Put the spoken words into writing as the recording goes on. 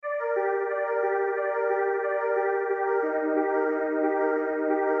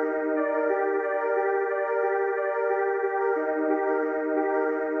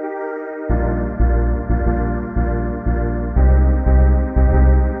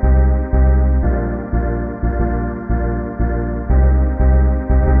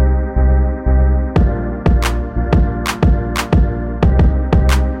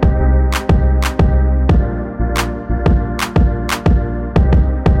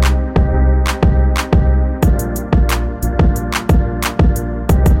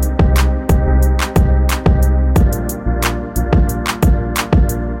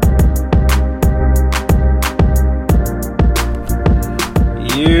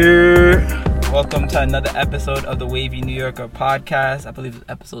welcome to another episode of the Wavy New Yorker podcast. I believe it's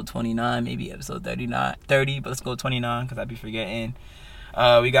episode 29, maybe episode 30, but let's go 29 because I be forgetting.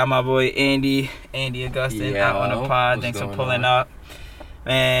 We got my boy Andy Augustin out on the pod. Thanks for pulling up.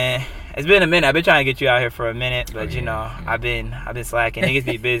 Man, it's been a minute. I've been trying to get you out here for a minute, but I've been slacking. Niggas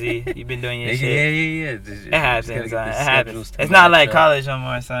be busy. You've been doing your shit. Yeah. It happens, son. It happens. It's not like college no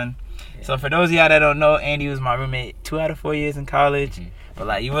more, son. Yeah. So for those of y'all that don't know, Andy was my roommate 2 out of 4 years in college. Mm-hmm. But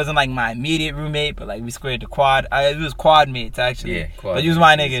like, he wasn't like my immediate roommate, but like we squared the quad. It was quad mates actually. Yeah, quad. But you was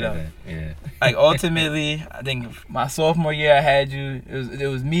my nigga though. Yeah. Like ultimately, I think my sophomore year I had you. It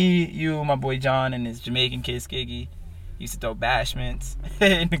was me, you, my boy John, and this Jamaican kid Skiggy. Used to throw bashments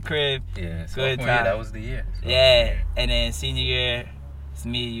in the crib. Yeah, good time. Year, that was the year. Yeah, and then senior year, it's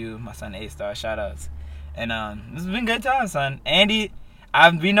me, you, my son A-Star. Shout outs. And this has been good times, son. Andy,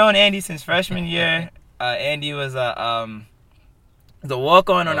 we known Andy since freshman year. Andy was the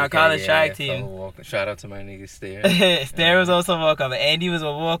walk-on on our college track team. Shout out to my nigga Stair. Stair was also a walk-on, but Andy was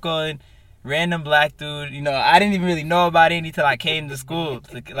a walk-on, random black dude. You know, I didn't even really know about Andy till I came to school.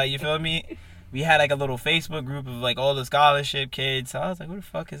 Like, you feel me? We had like a little Facebook group of like all the scholarship kids. So I was like, who the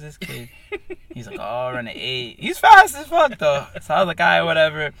fuck is this kid? He's like, oh, running 8. He's fast as fuck though. So I was like, all right,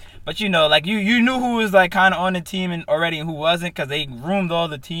 whatever. But you know, like you knew who was like kind of on the team and already and who wasn't, because they roomed all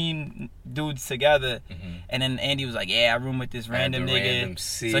the team dudes together. Mm-hmm. And then Andy was like, yeah, I room with this random nigga.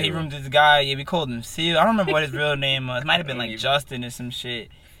 So he roomed this guy. Yeah, we called him Seal. I don't remember what his real name was. It might have been like Justin or some shit.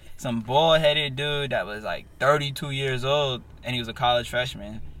 Some bald-headed dude that was like 32 years old, and he was a college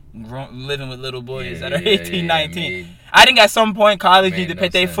freshman. Living with little boys that are 18, 19. I think at some point college need to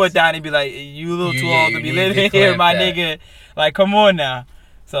put their foot down and be like, you a little too old to be living here, my nigga. Like, come on now.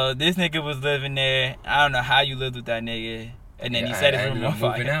 So this nigga was living there. I don't know how you lived with that nigga. And then he said his room on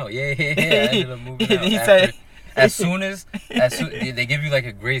fire. Moving out. Yeah. I ended up moving out. He said, as soon as they give you like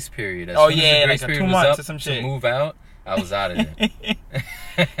a grace period. As soon as the grace period 2 months or some shit to move out, I was out of there.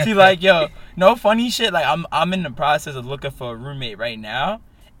 See, like, yo, no funny shit. Like, I'm in the process of looking for a roommate right now.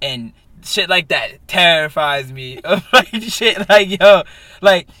 And shit like that terrifies me. Like, shit like, yo,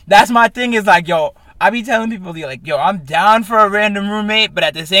 like, that's my thing is like, yo, I be telling people, like, yo, I'm down for a random roommate, but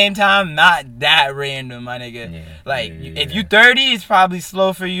at the same time, not that random, my nigga. Yeah, like, if you 30, it's probably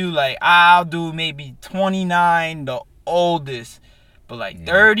slow for you. Like, I'll do maybe 29, the oldest. But like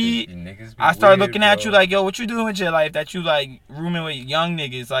 30, I start looking at you like, yo, what you doing with your life that you like rooming with young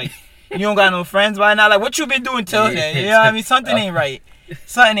niggas? Like, you don't got no friends by now? Like, what you been doing till then? You know what I mean? Something ain't right.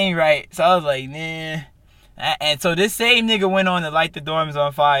 Something ain't right. So I was like, nah. And so this same nigga went on to light the dorms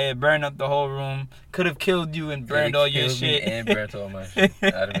on fire, burn up the whole room, could have killed you and burned all your shit. And burnt all my shit.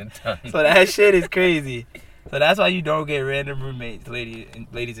 I'd have been done. So that shit is crazy. So that's why you don't get random roommates,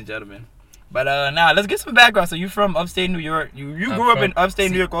 ladies and gentlemen. But now let's get some background. So you from upstate New York? You grew up in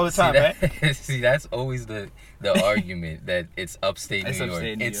upstate New York all the time, right? See, that's always the argument that it's upstate New York.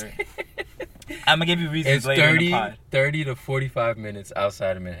 Upstate New York. I'm gonna give you reasons later in the pod. 30 to 45 minutes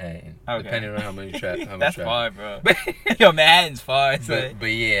outside of Manhattan, depending on how many traffic. That's far, bro. Yo, Manhattan's far. But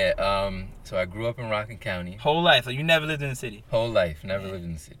yeah, so I grew up in Rockland County. Whole life, so you never lived in the city. Whole life, never lived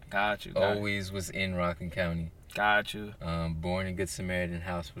in the city. Got you. Always was in Rockland County. Got you. Born in Good Samaritan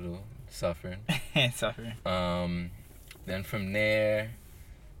Hospital, suffering. Suffering. Then from there,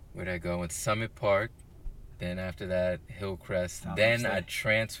 where'd I go? I went to Summit Park. Then after that, Hillcrest. Then I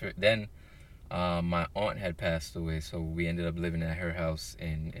transferred. Then my aunt had passed away, so we ended up living at her house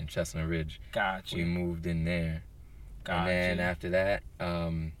in Chestnut Ridge. Gotcha. We moved in there. Gotcha. And then after that,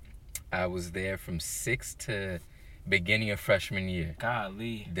 I was there from 6th to beginning of freshman year.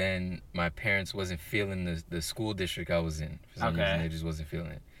 Golly. Then my parents wasn't feeling the school district I was in. For some reason, they just wasn't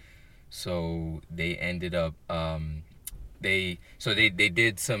feeling it. So they ended up they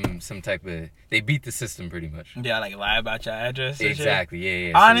did some type of, they beat the system pretty much. Yeah, like lie about your address and exactly,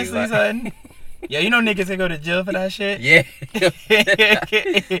 shit. Yeah. Honestly, son. Yeah, you know niggas can go to jail for that shit? Yeah.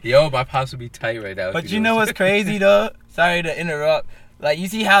 Yo, my pops would be tight right now. But you know what's crazy though? Sorry to interrupt. Like, you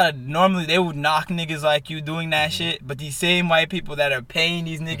see how normally they would knock niggas like you doing that shit, but these same white people that are paying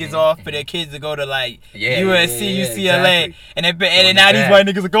these niggas off for their kids to go to like USC, UCLA, exactly. and now these white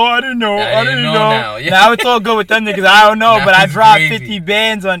niggas like, oh, I didn't know. Now. Yeah. Now it's all good with them niggas. I don't know, but I dropped 50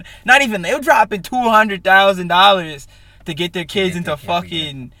 bands on, not even, they were dropping $200,000 to get their kids into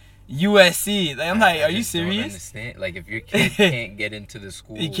fucking USC. Like, I'm like, are you serious? Don't understand. Like, if your kid can't get into the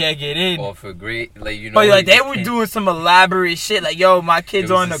school, he can't get in. Or for great, like, you know. But like, they were doing some elaborate shit. Like, yo, my kid's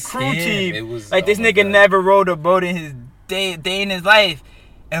on the crew team. It was, like, this nigga never rode a boat in his day in his life.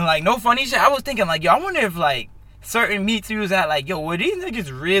 And like, no funny shit. I was thinking like, yo, I wonder if like certain meets we was at, like, yo, were these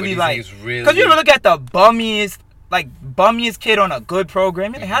niggas really like? Because you look at the bummiest like bummiest kid on a good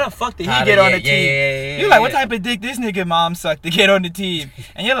program. You're like, how the fuck did he get on the team? You're like, what type of dick this nigga mom sucked to get on the team?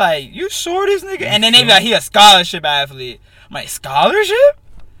 And you're like, you sure this nigga? And then they be like, he a scholarship athlete. I'm like, scholarship?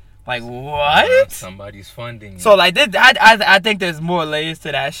 Like, what? Somebody's funding it. So like, I think there's more layers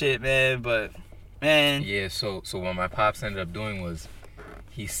to that shit, man. But man, yeah. So what my pops ended up doing was,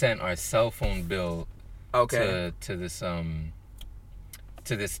 he sent our cell phone bill to this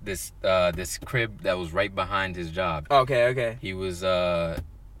crib that was right behind his job. Okay. He was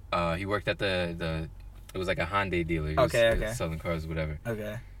he worked at the it was like a Hyundai dealer. He was selling cars, whatever.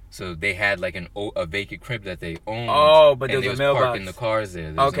 Okay. So they had like a vacant crib that they owned. Oh, but and there was they a was mailbox. parking the cars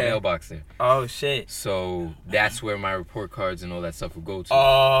there. There was a mailbox there. Oh shit. So that's where my report cards and all that stuff would go to.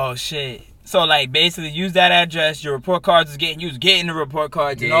 Oh shit. So like basically use that address. Your report cards was getting used, getting the report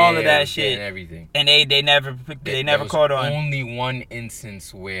cards and all of that shit. And everything. And they never caught on. Only one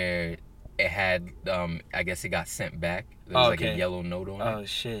instance where it had I guess it got sent back. There was like a yellow note on it. Oh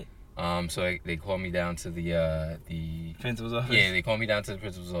shit. So they called me down to the principal's office. Yeah, they called me down to the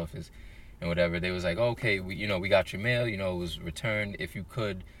principal's office and whatever. They was like, okay, we got your mail. It was returned. If you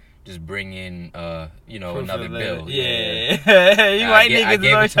could just bring in proof another bill. Yeah. You white niggas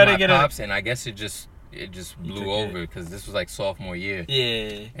is always trying to get pops, and I guess it just blew over because this was like sophomore year.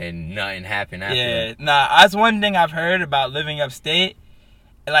 Yeah. And nothing happened after that. Nah, that's one thing I've heard about living upstate.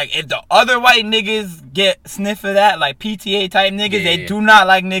 Like, if the other white niggas get sniff of that, like PTA type niggas, they do not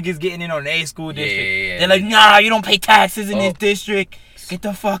like niggas getting in on their school district. They're like, nah, you don't pay taxes in this district. Get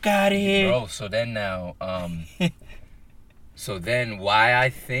the fuck out of here. Bro, so then now, so then why I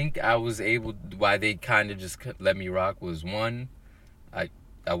think I was able, why they kind of just let me rock was, one,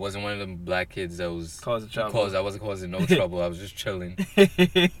 I wasn't one of them black kids that was causing trouble. I wasn't causing no trouble. I was just chilling.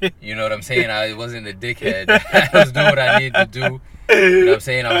 You know what I'm saying? I wasn't a dickhead. I was doing what I needed to do. You know what I'm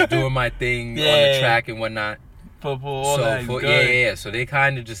saying? I was doing my thing on the track and whatnot. Football, So they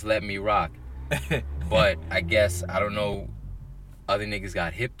kind of just let me rock. But I guess, I don't know, other niggas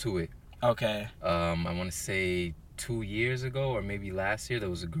got hip to it. Okay. I want to say 2 years ago or maybe last year, there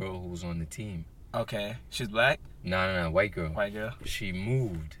was a girl who was on the team. Okay. She's black? No, white girl. White girl. She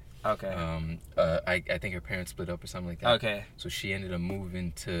moved. Okay. I think her parents split up or something like that. Okay. So she ended up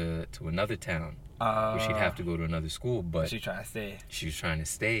moving to another town where she'd have to go to another school, but she's trying to stay. She was trying to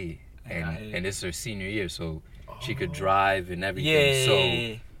stay, and this is her senior year, so she could drive and everything.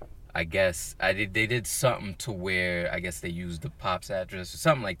 So I guess they did something to where I guess they used the pop's address or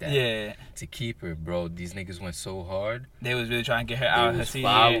something like that. Yeah. To keep her, bro. These niggas went so hard. They was really trying to get her out of her senior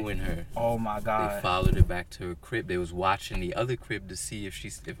year. Following her. Oh my god. They followed her back to her crib. They was watching the other crib to see if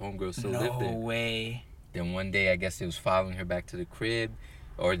homegirl still lived there. No way. Then one day I guess they was following her back to the crib.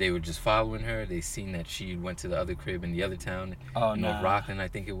 Or they were just following her. They seen that she went to the other crib in the other town. North Rockland, I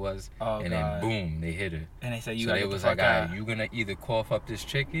think it was. And then boom, they hit her. And they said, so it was like, alright, you gonna either cough up this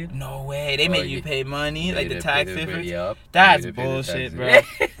chicken? No way. They make you pay money, like the tax difference. Yep. That's bullshit, bro.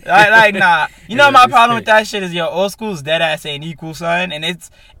 like, nah. You know my problem with that shit is old school's dead ass ain't equal, son. And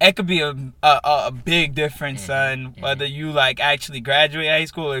it could be a big difference, son. Whether you like actually graduate high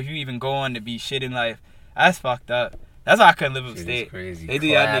school or if you even go on to be shit in life. That's fucked up. That's why I couldn't live upstate. Crazy. They do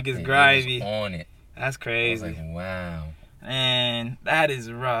y'all niggas grimy. On it. That's crazy. I was like, wow. Man, that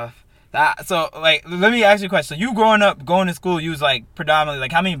is rough. So, like, let me ask you a question. So, you growing up, going to school, you was, like, predominantly,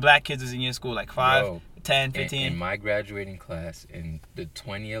 like, how many black kids was in your school? Like, 5, 10, 15? In my graduating class, in the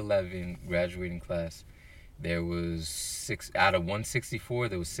 2011 graduating class, there was 6, out of 164,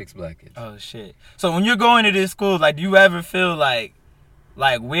 there was 6 black kids. Oh, shit. So, when you're going to this school, like, do you ever feel, like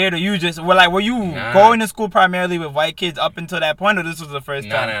weird, or you just were you going to school primarily with white kids up until that point, or this was the first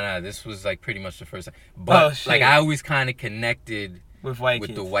time? No. This was like pretty much the first time. But like I always kind of connected with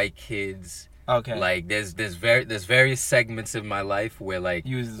the white kids. Okay. Like there's various segments of my life where like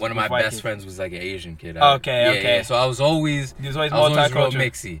one of my best friends was like an Asian kid. Okay. So I was always real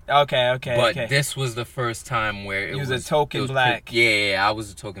mixy. Okay. But this was the first time where it was a token black. Yeah, I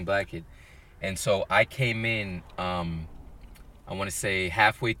was a token black kid, and so I came in. I want to say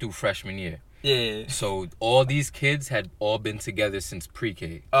halfway through freshman year. Yeah. So all these kids had all been together since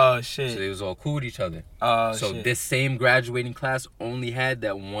pre-K. Oh, shit. So they was all cool with each other. Oh, so this same graduating class only had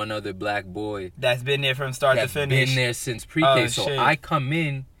that one other black boy. That's been there from start to finish. That's been there since pre-K. Oh, so shit. I come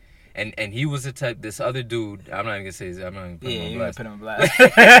in, and he was the type, this other dude, I'm not even going to say his, I'm not even going to put him on blast.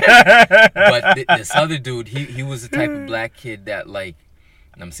 But this other dude, he was the type of black kid that like,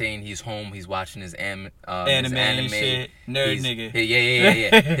 and I'm saying he's home, he's watching his anime shit. Nerd nigga.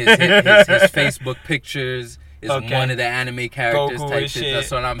 Yeah. His Facebook pictures, is Okay. one of the anime characters Goku type and shit. shit.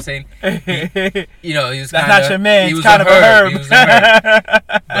 That's what I'm saying. He was That's kinda, not your man. He He's was kind of a herb. He was a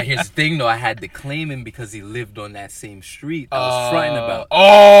herb. But here's the thing, though. I had to claim him because he lived on that same street I was fronting about.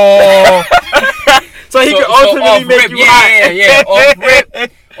 Oh. So he could ultimately off make rip, you hot. yeah.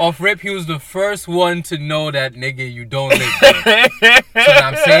 Off rip, he was the first one to know that, nigga, you don't live there. So what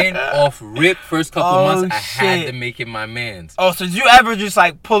I'm saying? Off rip, first couple months, I had to make it my man's. Oh, so did you ever just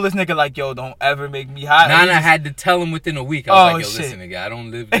like pull this nigga like, yo, don't ever make me hot? Nah, I had to tell him within a week. I was like, yo, shit. listen, nigga, I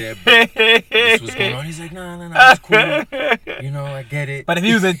don't live there, but this was going on. He's like, nah, it's cool. I get it. But if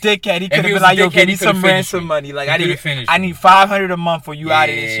he was a dickhead, he If could have he been was like, a yo, dickhead, give me he could've some finished ransom me. money. Like, He I could've need finished me. $500 a month for you out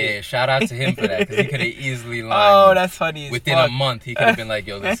of this shit. Yeah, shout out to him for that, because he could have easily lied. Oh, that's funny as Within fuck. a month, he could have been like,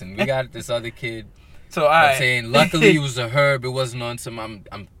 yo, listen, we got this other kid. So, all right. I'm saying, luckily, he was a herb. It wasn't on some,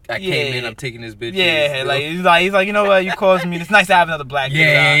 I came in, I'm taking this bitch. Yeah, like he's like, you know what, you caused me. It's nice to have another black kid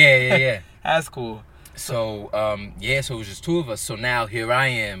around. Yeah. That's cool. So, so it was just two of us. So now here I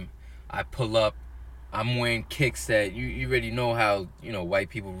am. I pull up. I'm wearing kicks that you already know how, white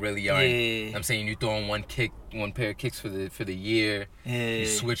people really are. Yeah. I'm saying you throw on one pair of kicks for the year. Yeah. You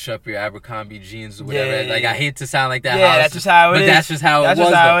switch up your Abercrombie jeans or whatever. Yeah. Like, I hate to sound like that. Yeah, that's just how it is. But that's just how it was. That's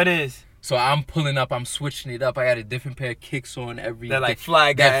just how though. it is. So I'm pulling up, I'm switching it up. I got a different pair of kicks on every That like day.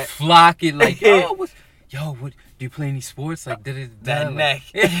 fly guy. That flock it like, what do you play any sports? Like That neck.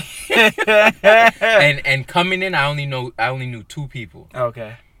 and coming in, I only knew two people.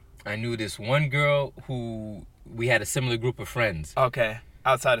 Okay. I knew this one girl who we had a similar group of friends. Okay.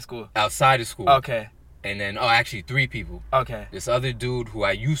 Outside of school. Outside of school. Okay. And then actually three people. Okay. This other dude who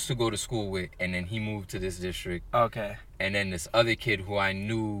I used to go to school with, and then he moved to this district. Okay. And then this other kid who I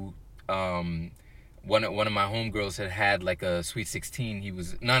knew, one of my homegirls had like a Sweet 16. He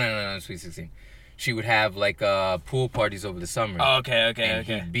was no Sweet 16. She would have like pool parties over the summer. Okay.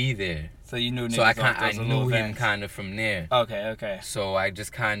 He'd be there. So you knew. So I knew him kind of from there. Okay. So I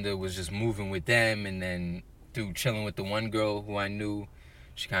just kind of was just moving with them, and then through chilling with the one girl who I knew,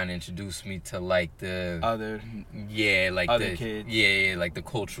 she kind of introduced me to like the other kids. Yeah, like the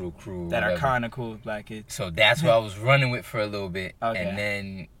cultural crew that are kind of cool black kids. So that's what I was running with for a little bit, Okay. and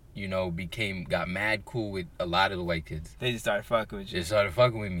then got mad cool with a lot of the white kids. They just started fucking with you. They started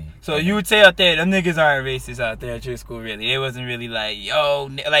fucking with me. So you would say out there, them niggas aren't racist out there at your school, really. They wasn't really like, yo,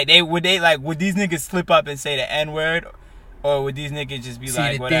 like would these niggas slip up and say the N word, or would these niggas just be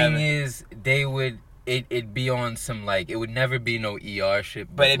like, whatever? The thing is, they would. It'd be on some like, it would never be no ER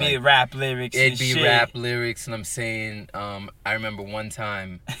shit. But it'd be like, rap lyrics. It'd be rap lyrics, and I'm saying, I remember one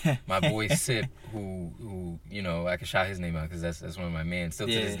time, my boy Sip, who I can shout his name out because that's one of my mans still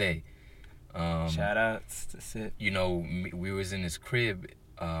to this day. Shout outs to Sip. We was in his crib,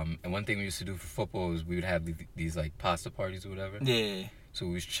 and one thing we used to do for football is we would have these like pasta parties or whatever. Yeah. So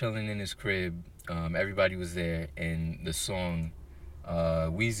we was chilling in his crib. Everybody was there, and the song,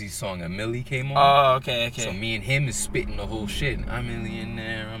 Weezy's song, "A Milli" came on. Oh, okay. So me and him is spitting the whole shit. I'm a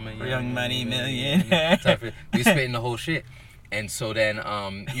millionaire. I'm a young money millionaire. We spitting the whole shit. And so then,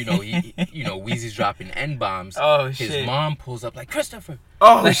 Weezy's dropping N-bombs. Oh, His shit. mom pulls up like, Christopher.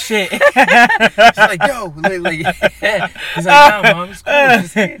 Oh, shit. She's like, yo. He's like, nah, Mom, it's cool. It's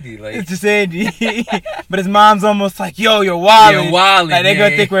just Andy. Like, it's just Andy. But his mom's almost like, yo, you're wildin'. You're wildin'. Like, they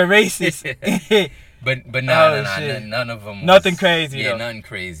gonna think we're racist. But none of them. Nothing crazy. Yeah, though. nothing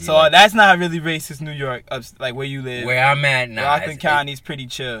crazy. So that's not really racist, New York, like where you live. Where I'm at now. Rockland County's pretty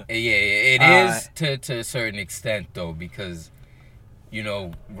chill. Yeah, it is to a certain extent though, because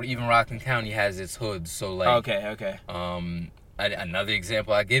even Rockland County has its hoods. So like, okay. Another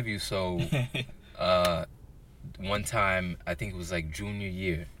example I give you. So, one time I think it was like junior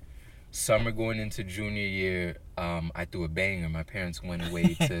year, summer going into junior year. I threw a banger. My parents went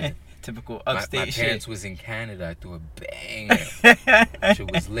away to. Typical upstate my shit. parents was in Canada. I threw a banger.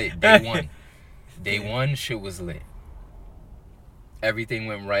 Shit was lit. Day one, shit was lit. Everything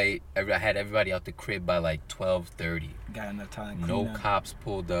went right. I had everybody out the crib by like 12:30. Got enough time. No cops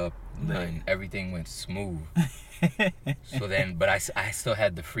pulled up. Nothing. Everything went smooth. So then, but I still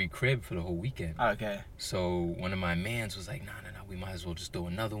had the free crib for the whole weekend. Okay. So one of my mans was like, nah, we might as well just do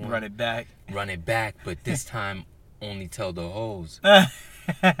another one. Run it back, but this time only tell the hoes.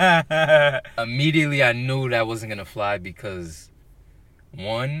 Immediately I knew that wasn't gonna fly because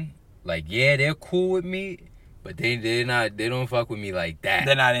one, like, yeah, they're cool with me, but they don't fuck with me like that.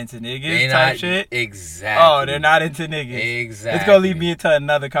 They're not into niggas type shit. Exactly. Oh, they're not into niggas. Exactly. It's gonna lead me into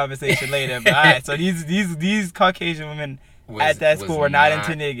another conversation later. But all right, so these Caucasian women at that school were not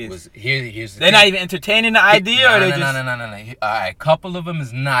into niggas. Here's the they're thing. not even entertaining the idea, or they just no. All right, a couple of them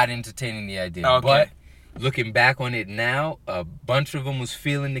is not entertaining the idea. Okay. But looking back on it now, a bunch of them was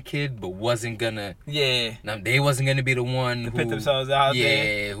feeling the kid, but wasn't gonna. Yeah. Now they wasn't gonna be the one To who put themselves out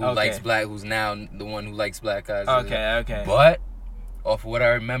there. Yeah, who likes black. Who's now the one who likes black guys. Okay. But off what I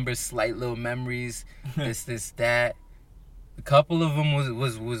remember, slight little memories, this, that. A couple of them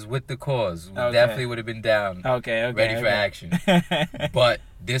was with the cause. We definitely would have been down. Ready for action. But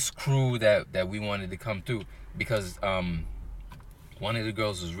this crew that we wanted to come through, because one of the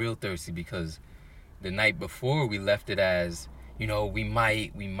girls was real thirsty, because the night before we left it as, you know, we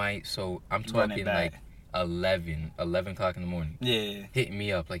might. So I'm talking like 11 o'clock in the morning. Yeah. Hitting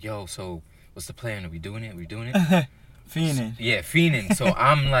me up like, yo, so what's the plan? Are we doing it? Fiending. Fiending. So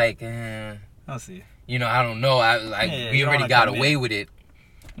I'm like, I'll see. You know, I don't know. We already got away with it.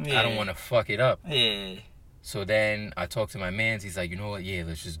 Yeah. I don't want to fuck it up. Yeah. So then I talked to my mans. He's like, you know what? Yeah,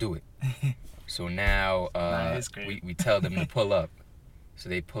 let's just do it. So now we tell them to pull up. So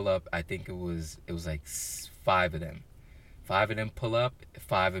they pull up. I think it was like 5 of them. 5 of them pull up.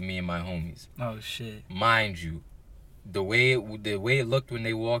 5 of me and my homies. Oh shit. Mind you, the way it looked when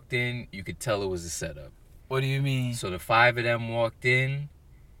they walked in, you could tell it was a setup. What do you mean? So the 5 of them walked in.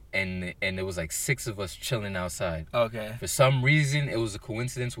 And there was like 6 of us chilling outside. Okay. For some reason, it was a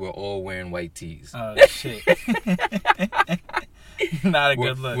coincidence. We're all wearing white tees. Oh shit! Not a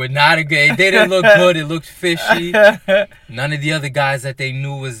good look. We're not a good. It didn't look good. It looked fishy. None of the other guys that they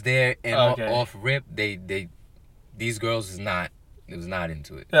knew was there. And off rip, these girls was not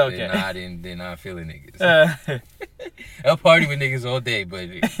into it. Okay. They're not feeling niggas. I'll party with niggas all day, but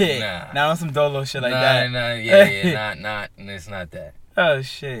nah. Not on some dolo shit like that. Not. It's not that. Oh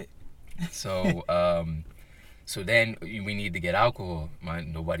shit. So so then we need to get alcohol.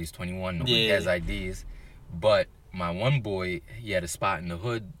 Nobody's 21, nobody has IDs. But my one boy, he had a spot in the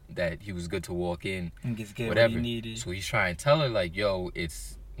hood that he was good to walk in. And just get whatever. What he needed. So he's trying to tell her like, yo,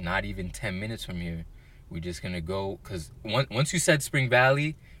 it's not even 10 minutes from here. We're just gonna go, cause once you said Spring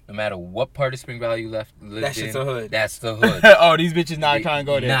Valley, no matter what part of Spring Valley you lived that shit's in, the hood. That's the hood. Oh, these bitches not trying to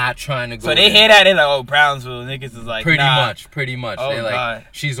go there. Not trying to go. So they hear that, they're like, oh, Brownsville. Niggas is like, pretty nah. much. Oh, they're like, God.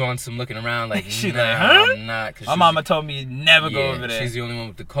 she's on some looking around like, she's nah, like, huh? I'm not. My mama told me never go over there. She's the only one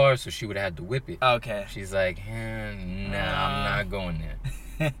with the car, so she would have had to whip it. Okay. She's like, I'm not going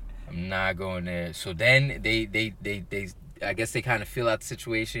there. I'm not going there. So then they I guess they kind of feel out the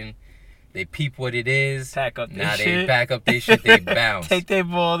situation. They peep what it is. Pack up their shit. They pack up their shit. They bounce. Take their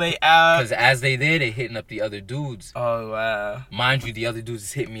ball. They out. Because as they there, they hitting up the other dudes. Oh, wow. Mind you, the other dudes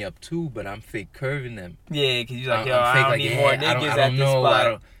is hitting me up too, but I'm fake curving them. Yeah, because you're like, yo, I don't need more niggas at this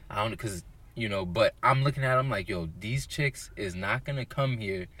spot. I don't, because, you know, but I'm looking at them like, yo, these chicks is not going to come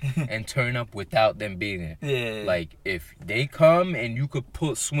here and turn up without them being there. Yeah. Like, if they come and you could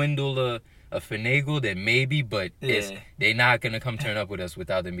swindle a finagle, then maybe, but they not going to come turn up with us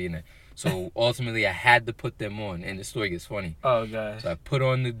without them being there. So ultimately, I had to put them on, and the story gets funny. Oh gosh! So I put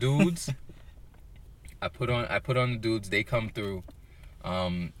on the dudes. I put on the dudes. They come through.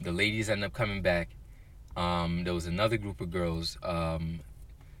 The ladies end up coming back. There was another group of girls.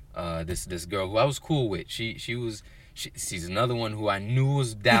 This girl who I was cool with. She's another one who I knew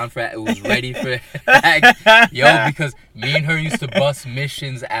was down for it, was ready for because me and her used to bust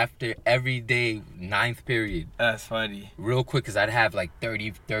missions after every day, 9th period. That's funny. Real quick, because I'd have like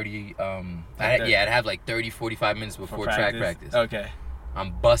 30, I'd have like 30, 45 minutes before track practice. Okay.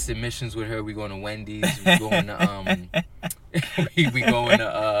 I'm busting missions with her. We going to Wendy's. We going to we going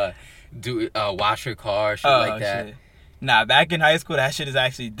to wash her car, shit like that. Shit. Nah, back in high school, that shit is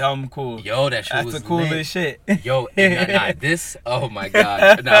actually dumb cool. Yo, that shit was the coolest shit. Yo, this, oh my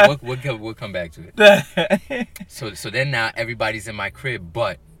God. Nah, we'll come back to it. So then now everybody's in my crib,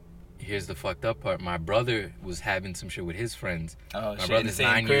 but here's the fucked up part. My brother was having some shit with his friends. Oh, my brother's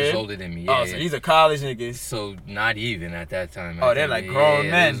 9 years older than me. Yeah, so these are college niggas. So not even at that time. Oh, they're like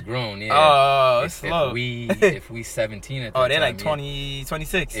grown men. They was grown, yeah. Oh, slow. If we 17 at that time. Oh, they're like 20,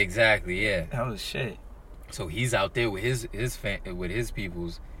 26. Exactly, yeah. Oh, shit. So he's out there with his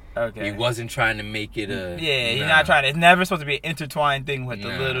peoples. Okay. He wasn't trying to make it a... Yeah, he's not trying to... It's never supposed to be an intertwined thing with the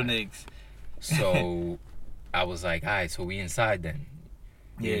little niggas. So I was like, all right, so we inside then.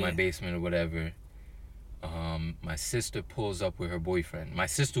 In my basement or whatever. My sister pulls up with her boyfriend. My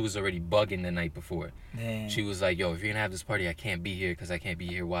sister was already bugging the night before. Damn. She was like, yo, if you're going to have this party, I can't be here because I can't be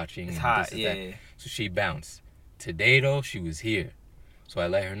here watching. It's hot, yeah. So she bounced. Today, though, she was here. So I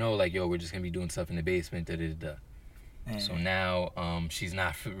let her know, like, yo, we're just going to be doing stuff in the basement, So now she's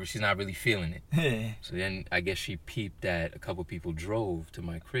not really feeling it. So then I guess she peeped that a couple people drove to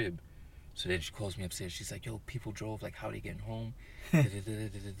my crib. So then she calls me upstairs. She's like, yo, people drove. Like, how they getting home?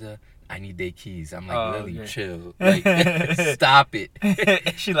 Da-da-da-da-da-da. I need their keys. I'm like, Lily, okay. chill. Like, stop it.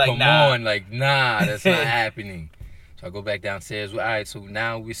 She like, Come nah. on. Like, nah, that's not happening. So I go back downstairs. All right, so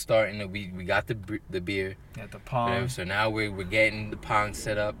now we're starting. We got the beer. Got the palm. So now we're getting the pong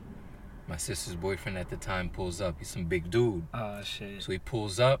set up. My sister's boyfriend at the time pulls up. He's some big dude. Oh, shit. So he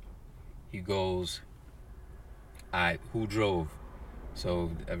pulls up. He goes, all right, who drove?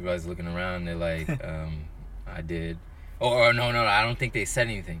 So everybody's looking around. They're like, I did. Or no, I don't think they said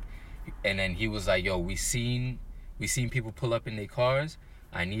anything. And then he was like, yo, we seen people pull up in their cars.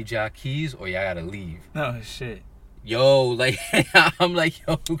 I need y'all keys or y'all gotta leave. Oh, shit. Yo, like, I'm like,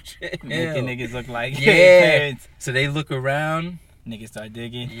 yo, chill. Making niggas look like Yeah. parents. So they look around. Niggas start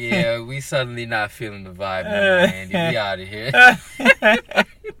digging. Yeah, we suddenly not feeling the vibe no more, Andy. We out of here.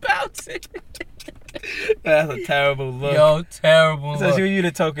 Bouncing. That's a terrible look. Yo, terrible look. Especially when you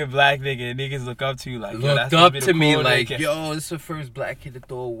the token black nigga, niggas look up to you like, yo, Looked that's up supposed to be the me cool like, nigga. yo, this is the first black kid to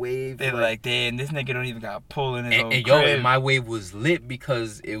throw a wave. They were like, damn, this nigga don't even got pull in his own and crib. yo, and my wave was lit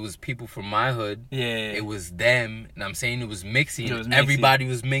because it was people from my hood. Yeah. It was them, and I'm saying it was mixing. It was mixy. Everybody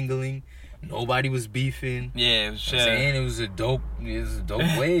was mingling. Nobody was beefing. Yeah, it was I'm shit. saying it was a dope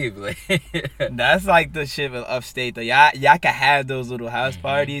wave. Like, That's like the shit with upstate though. Y'all can have those little house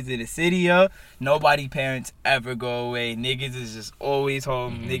parties in the city, yo. Nobody parents ever go away. Niggas is just always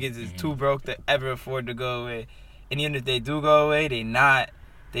home. Niggas is too broke to ever afford to go away. And even if they do go away, they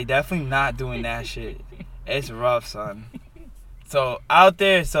definitely not doing that shit. It's rough, son. So out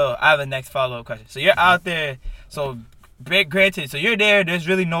there, so I have a next follow-up question. So you're out there, so granted, so you're there, there's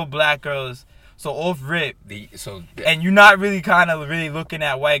really no black girls. So off rip, and you're not really kind of really looking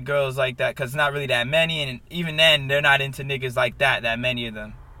at white girls like that because it's not really that many, and even then they're not into niggas like that many of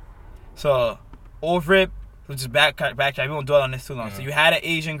them. So off rip, which is backtrack, we won't dwell on this too long. So you had an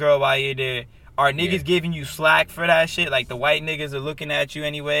Asian girl while you're there. Are niggas giving you slack for that shit? Like the white niggas are looking at you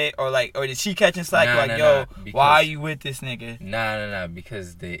anyway, or did she catching slack? Nah, why are you with this nigga? Nah,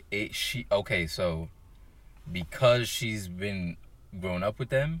 because because she's been grown up with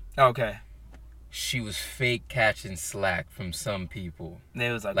them. Okay. She was fake catching slack from some people. They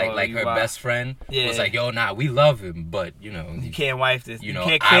was like her best friend was like, yo, nah, we love him, but you can't wife this. You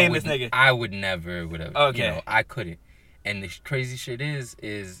can't claim this nigga. I would never, whatever. Okay. I couldn't. And the crazy shit is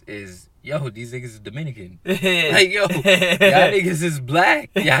yo, these niggas is Dominican. Like, yo, y'all niggas is black.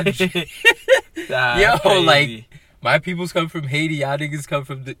 Y'all, yo, crazy. like, my peoples come from Haiti. Y'all niggas come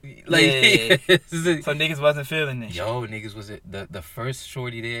from so niggas wasn't feeling this. Yo, niggas was it. The first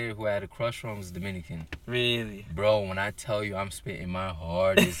shorty there who I had a crush on was Dominican. Really? Bro, when I tell you I'm spitting my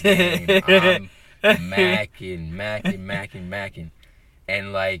hardest game, I'm macking.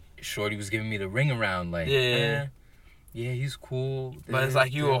 And like, shorty was giving me the ring around like, yeah, he's cool. But it's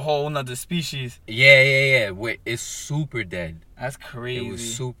like you a whole nother species. Yeah. Wait, it's super dead. That's crazy. It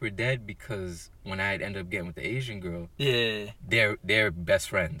was super dead because when I'd end up getting with the Asian girl, they're best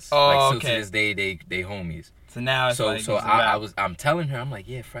friends. Oh, like, so okay. to this day, they homies. So now it's I'm telling her, I'm like,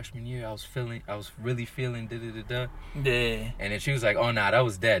 yeah, freshman year, I was really feeling da. Yeah. And then she was like, oh nah, that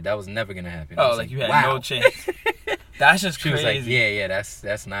was dead. That was never gonna happen. Oh, like you had no chance. That's just crazy. She was like, yeah,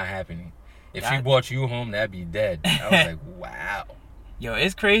 that's not happening. If she brought you home, that'd be dead. I was like, wow. Yo,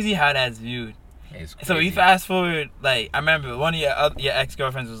 it's crazy how that's viewed. It's crazy. So we fast forward, like, I remember one of your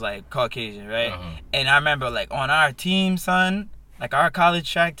ex-girlfriends was, like, Caucasian, right? Uh-huh. And I remember, like, on our team, son, like, our college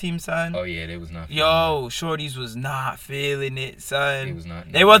track team, son. Oh, yeah, they was not feeling Yo, shorties was not feeling it, son. They was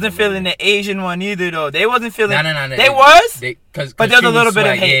not. They wasn't feeling the Asian one either, though. They wasn't feeling... No. They was? But there was a little bit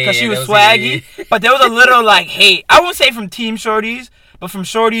of hate, because she was swaggy. But there was a little, like, hate. I won't say from team shorties, but from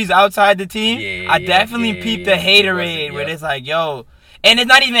shorties outside the team, I definitely peeped the haterade where it's like, yo, and it's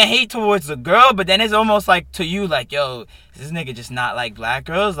not even hate towards the girl, but then it's almost like to you, like, yo, this nigga just not like black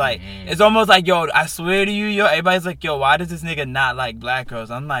girls. Like, it's almost like, yo, I swear to you, yo, everybody's like, yo, why does this nigga not like black girls?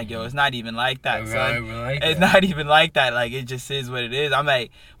 I'm like, yo, it's not even like that, son. It's not even like that. Like, it just is what it is. I'm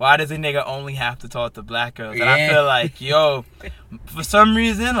like, why does a nigga only have to talk to black girls? And I feel like, yo, for some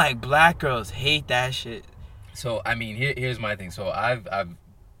reason, like, black girls hate that shit. So, I mean, here's my thing. So, I've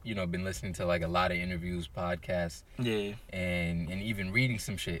been listening to, like, a lot of interviews, podcasts. Yeah. And even reading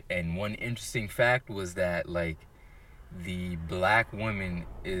some shit. And one interesting fact was that, like, the black woman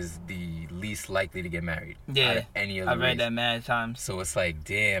is the least likely to get married. Yeah. Out of any other I've read that mad times. So, it's like,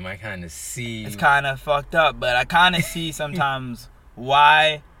 damn, I kind of see. It's kind of fucked up, but I kind of see sometimes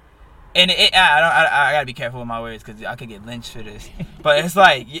why. And I gotta be careful with my words because I could get lynched for this. But it's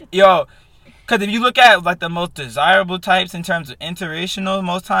like, yo... Because if you look at, like, the most desirable types in terms of interracial,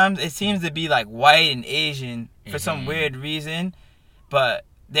 most times, it seems to be, like, white and Asian for some weird reason. But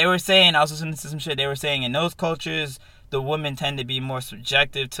they were saying, I was listening to some shit, they were saying in those cultures, the women tend to be more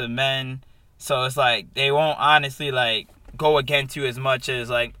subjective to men. So it's like, they won't honestly, like, go against you as much as,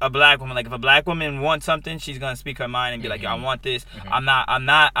 like, a black woman. Like, if a black woman wants something, she's gonna speak her mind and be like, yo, I want this. I'm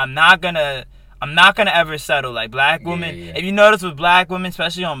not gonna ever settle. Like, black women, if you notice with black women,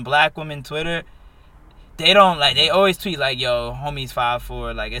 especially on black women Twitter, they don't, like, they always tweet like, yo, homie's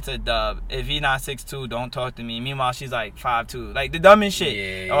 5'4", like, it's a dub. If he's not 6'2", don't talk to me. Meanwhile, she's like 5'2", like the dumbest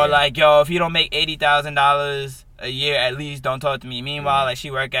shit. Or like, yo, if you don't make $80,000 a year at least, don't talk to me. Meanwhile, like,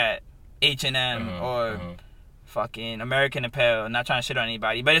 she work at H&M or fucking American Apparel. Not trying to shit on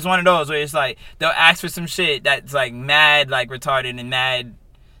anybody, but it's one of those where it's like they'll ask for some shit that's like mad, like retarded and mad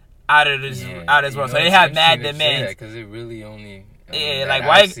out of this world. So they have mad demands. Because it really only. Like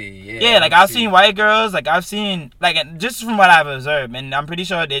white, like I've seen white girls, like I've seen, like, just from what I've observed, and I'm pretty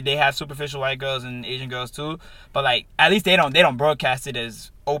sure they have superficial white girls and Asian girls too, but like at least they don't broadcast it as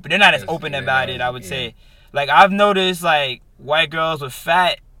open. They're not as open about it, I would say. Like I've noticed like white girls with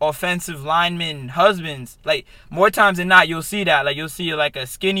fat offensive linemen husbands, like more times than not you'll see that. Like you'll see like a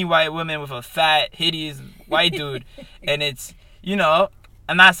skinny white woman with a fat hideous white dude, and it's, you know,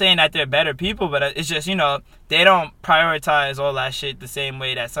 I'm not saying that they're better people, but it's just, you know, they don't prioritize all that shit the same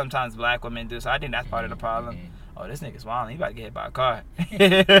way that sometimes black women do. So I think that's part of the problem. Oh, this nigga's wilding. He about to get hit by a car.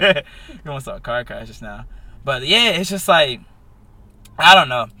 He almost saw a car crash just now. But yeah, it's just like, I don't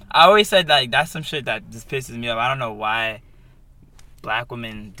know. I always said like that's some shit that just pisses me off. I don't know why black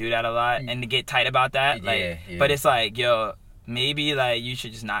women do that a lot and to get tight about that. Like, but it's like, yo, maybe like you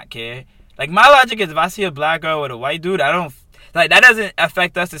should just not care. Like my logic is if I see a black girl with a white dude, I don't. Like, that doesn't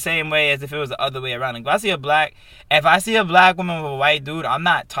affect us the same way as if it was the other way around. Like, if I see a black woman with a white dude, I'm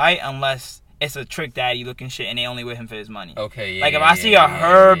not tight unless it's a trick daddy looking shit and they only with him for his money. Okay, yeah. Like, if I see a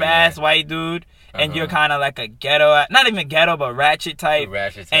herb-ass white dude and you're kind of like a ghetto, not even ghetto, but ratchet type.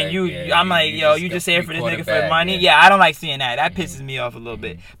 And I'm like, yo, you just say it for this nigga for money? Yeah, I don't like seeing that. That pisses me off a little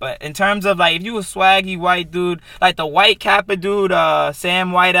bit. But in terms of, like, if you a swaggy white dude, like the white Kappa dude,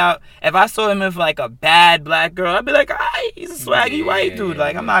 Sam Whiteout, if I saw him with, like, a bad black girl, I'd be like, alright, he's a swaggy white dude.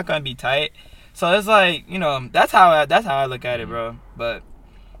 Like, I'm not gonna be tight. So it's like, you know, that's how I look at it, bro. But,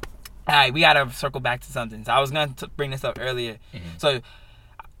 alright, we gotta circle back to something. So I was gonna bring this up earlier. So,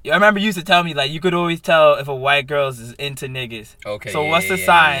 I remember you used to tell me, like, you could always tell if a white girl is into niggas. Okay. So what's the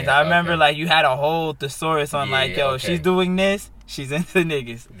signs? I remember, like, you had a whole thesaurus on, like, yo, she's doing this, she's into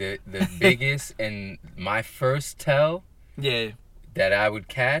niggas. The biggest and my first tell that I would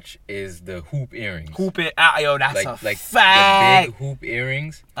catch is the hoop earrings. Yo, that's like fact. The big hoop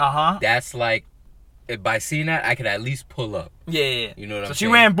earrings. That's like, by seeing that, I could at least pull up. Yeah. You know what I'm saying? So she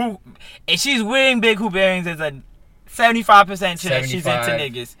wearing and she's wearing big hoop earrings as a 75% chance she's into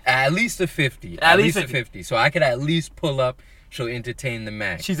niggas. At least a 50. At least a 50. So I could at least pull up. She'll entertain the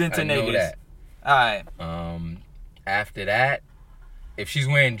match. She's into niggas. Know that. Alright. After that, if she's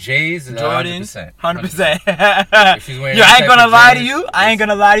wearing J's, Jordans, 100%. If she's wearing I ain't gonna lie to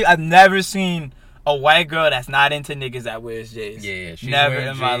you. I've never seen a white girl that's not into niggas that wears J's. Yeah. She's never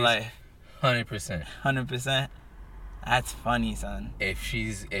in my life. 100%. 100%. That's funny, son. If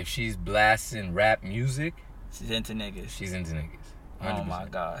she's blasting rap music, she's into niggas. 100%. Oh my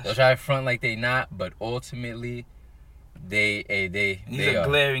gosh. They'll try to front like they not, but ultimately, these are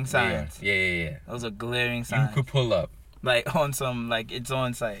glaring signs. Yeah. Those are glaring signs. You could pull up. Like on some, like it's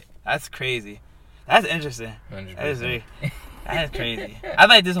on site. That's crazy. That's interesting. 100%. That's crazy. I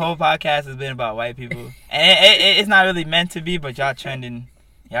like this whole podcast has been about white people, and it's not really meant to be, but y'all trending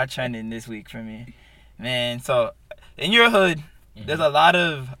this week for me, man. So in your hood, there's a lot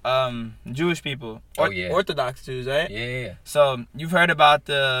of Jewish people, Orthodox Jews, right? Yeah. So you've heard about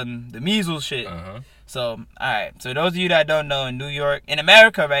the measles shit. So all right. So those of you that don't know, in New York, in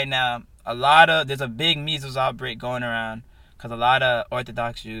America right now, there's a big measles outbreak going around because a lot of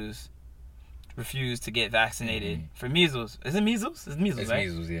Orthodox Jews refuse to get vaccinated for measles. Is it measles? It's measles, right?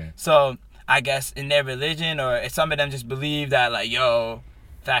 It's measles, yeah. So I guess in their religion, or some of them just believe that, like, yo,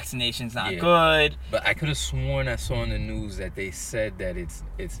 vaccination's not good. But I could have sworn I saw in the news that they said that it's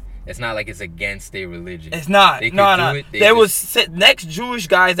not like it's against their religion. It's not. No. There was next Jewish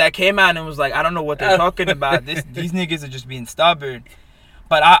guys that came out and was like, I don't know what they're talking about. These niggas are just being stubborn.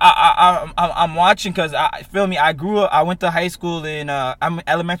 But I'm watching because I went to high school I'm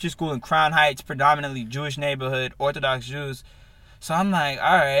elementary school in Crown Heights, predominantly Jewish neighborhood, Orthodox Jews. So I'm like,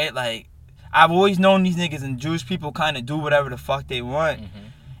 all right, like, I've always known these niggas and Jewish people kind of do whatever the fuck they want.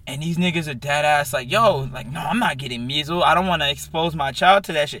 And these niggas are dead ass like, yo, like, no, I'm not getting measles. I don't want to expose my child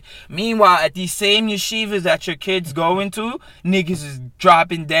to that shit. Meanwhile, at these same yeshivas that your kids go into, niggas is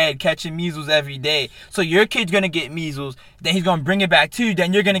dropping dead, catching measles every day. So your kid's going to get measles. Then he's going to bring it back to you.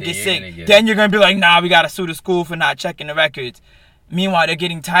 Then you're going to get sick. Then you're going to be like, nah, we got to sue the school for not checking the records. Meanwhile, they're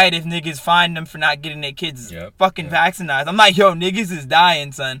getting tired if niggas find them for not getting their kids vaccinated. I'm like, yo, niggas is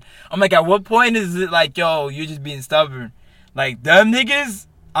dying, son. I'm like, at what point is it like, yo, you're just being stubborn? Like, them niggas...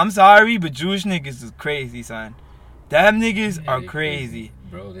 I'm sorry, but Jewish niggas is crazy, son. Them niggas are crazy.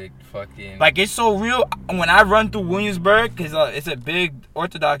 Bro, they fucking... Like, it's so real. When I run through Williamsburg, because it's a big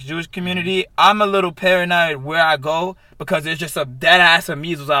Orthodox Jewish community, I'm a little paranoid where I go because there's just a dead ass of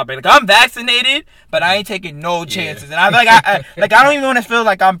measles out there. Like, I'm vaccinated, but I ain't taking no chances. And I I don't even want to feel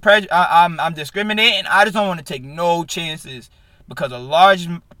like I'm discriminating. I just don't want to take no chances because a large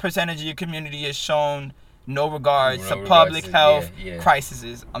percentage of your community is shown no regards to public health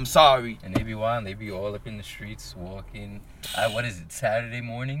crises. I'm sorry. And they be wild. They be all up in the streets walking. What is it? Saturday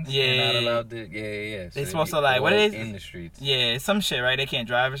mornings? Yeah. They're not allowed to. Yeah. So they're supposed to like what is in the streets? Yeah, some shit, right? They can't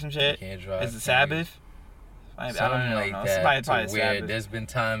drive or some shit. They can't drive. Is it Sabbath? I don't like know. That. To where there's been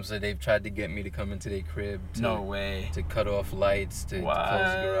times that they've tried to get me to come into their crib. No way. To cut off lights. To close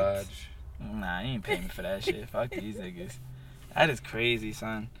the garage. Nah, I ain't paying for that shit. Fuck these niggas. That is crazy,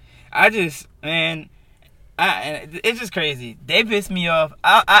 son. And it's just crazy. They piss me off.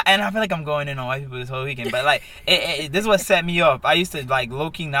 And I feel like I'm going in on white people this whole weekend. But, like, this is what set me off. I used to, like,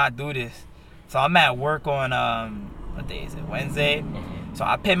 low-key not do this. So I'm at work on, what day is it? Wednesday. Mm-hmm. So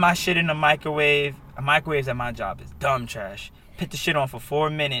I put my shit in the microwave. Microwaves at my job is dumb trash. Put the shit on for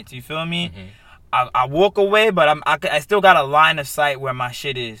 4 minutes. You feel me? Mm-hmm. I walk away, but I still got a line of sight where my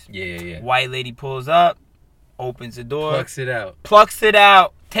shit is. Yeah. White lady pulls up, opens the door. Plucks it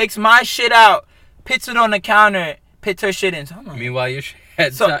out. Takes my shit out. Puts it on the counter, puts her shit in. So like, meanwhile, your shit.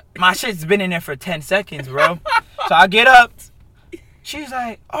 My shit's been in there for 10 seconds, bro. So I get up. She's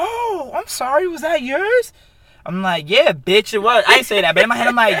like, "Oh, I'm sorry. Was that yours?" I'm like, "Yeah, bitch, it was." I ain't say that, but in my head,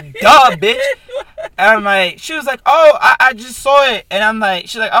 I'm like, "Duh, bitch." And I'm like, she was like, "Oh, I just saw it." And I'm like,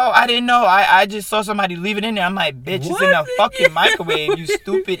 she's like, "Oh, I didn't know. I just saw somebody leave it in there." I'm like, "Bitch, it's in a fucking microwave, you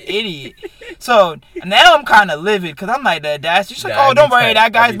stupid idiot." So now I'm kind of livid because I'm like, that's. She's like, "Oh, don't worry,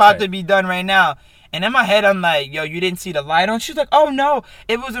 that guy's about to be done right now." And in my head, I'm like, yo, you didn't see the light on? She's like, oh, no,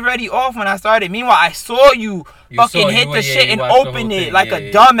 it was already off when I started. Meanwhile, I saw you fucking hit the shit and open it like a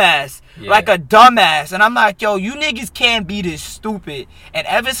dumbass. Like a dumbass. And I'm like, yo, you niggas can't be this stupid. And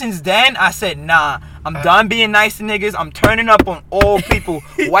ever since then, I said, nah, I'm done being nice to niggas. I'm turning up on all people.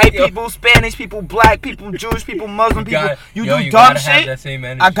 White people, Spanish people, black people, Jewish people, Muslim people. You do dumb shit,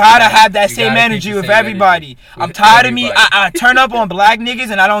 I gotta have that same energy with everybody. I'm tired of me. I turn up on black niggas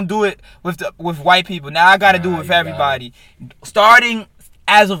and I don't do it with white people. Now I gotta do it with everybody. Starting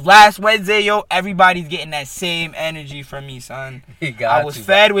as of last Wednesday, yo, everybody's getting that same energy from me, son. I was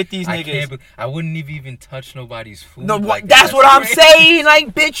fed with these niggas. I wouldn't even touch nobody's food. No, like that's what I'm saying.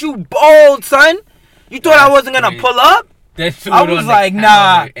 Like, bitch, you bold, son. You thought I wasn't gonna pull up? I was like,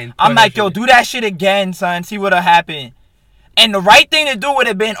 nah. I'm like, yo, do that shit again, son. See what'll happen. And the right thing to do would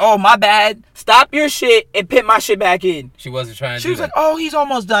have been, oh, my bad. Stop your shit and put my shit back in. She wasn't trying to do that. She was like, oh, he's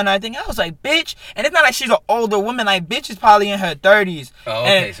almost done, I think. I was like, bitch. And it's not like she's an older woman. Like, bitch is probably in her 30s. Oh,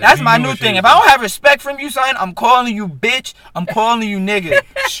 okay. And so that's my new thing. If I don't have respect from you, son, I'm calling you bitch. I'm calling you nigga.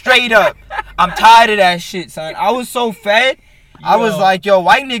 Straight up. I'm tired of that shit, son. I was so fed. I was like, yo,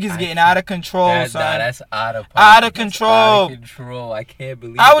 white niggas getting out of control, son. That's out of pocket. Out of control. Out of control. I can't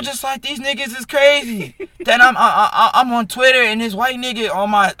believe it. I was just like, these niggas is crazy. Then I'm on Twitter and this white nigga on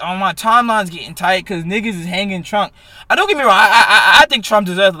my timeline's getting tight because niggas is hanging Trump. I don't get me wrong. I think Trump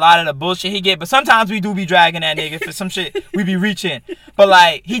deserves a lot of the bullshit he get, but sometimes we do be dragging that nigga for some shit. We be reaching. But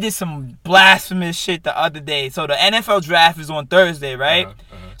like, he did some blasphemous shit the other day. So the NFL draft is on Thursday, right?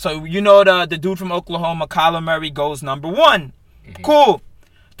 So you know the dude from Oklahoma, Kyler Murray, goes number 1. Cool.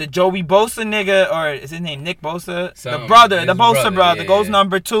 The Joey Bosa nigga, or is his name Nick Bosa? The Bosa brother goes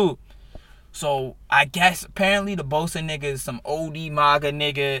number 2. So I guess apparently the Bosa nigga is some OD MAGA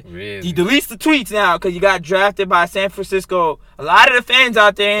nigga. Really? He deletes the tweets now because he got drafted by San Francisco. A lot of the fans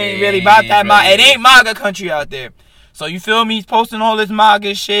out there ain't really about that MAGA. It ain't MAGA country out there. So you feel me? He's posting all this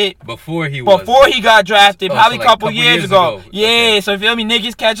MAGA shit before he got drafted, probably a couple years ago. Yeah, okay. So you feel me?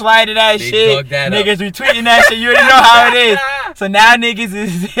 Niggas catch light of that shit. Niggas retweeting that shit. You already know how it is. So now he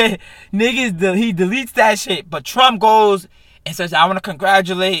deletes that shit. But Trump goes and says, I want to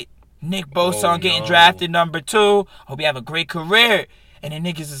congratulate Nick Bosa on getting drafted number 2. Hope you have a great career. And then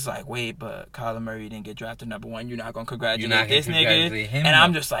niggas is like, wait, but Kyler Murray didn't get drafted number 1. You're not gonna congratulate this nigga. And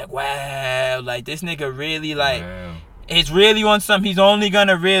I'm just like, wow, like this nigga really like. Wow. it's really on some. He's only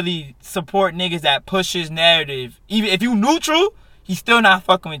gonna really support niggas that push his narrative. Even if you neutral, he's still not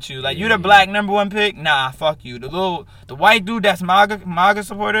fucking with you. Like, you the black #1 pick, nah, fuck you. The white dude that's MAGA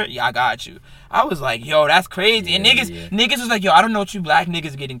supporter, yeah, I got you. I was like, yo, that's crazy. And niggas was like, yo, I don't know what you black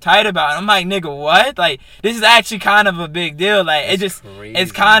niggas getting tight about. And I'm like, nigga, what? Like, this is actually kind of a big deal. Like,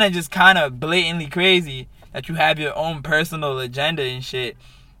 it's kind of blatantly crazy that you have your own personal agenda and shit.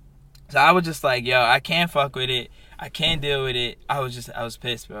 So I was just like, yo, I can't fuck with it. I can't deal with it. I was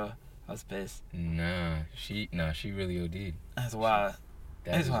pissed, bro. I was pissed. She really OD'd. That's wild.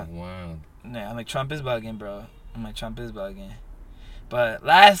 That's wild. Yeah, I'm like, Trump is bugging, bro. But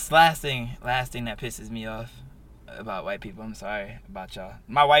last thing that pisses me off about white people. I'm sorry about y'all.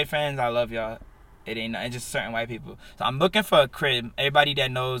 My white friends, I love y'all. It ain't nothing, just certain white people. So I'm looking for a crib. Everybody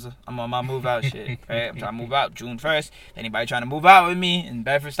that knows I'm on my move out shit. Right? I'm trying to move out June 1st. Anybody trying to move out with me in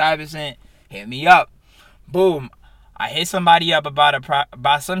Bedford-Stuyvesant, hit me up. Boom. I hit somebody up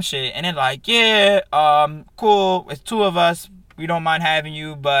about some shit, and they're like, yeah, cool. It's 2 of us. We don't mind having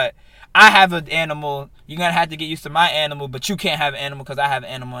you, but I have an animal. You're going to have to get used to my animal, but you can't have an animal because I have an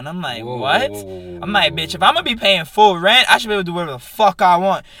animal. And I'm like, what? I'm like, bitch, if I'm going to be paying full rent, I should be able to do whatever the fuck I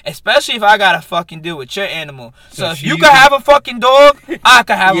want, especially if I got to fucking deal with your animal. So if you could have a fucking dog, I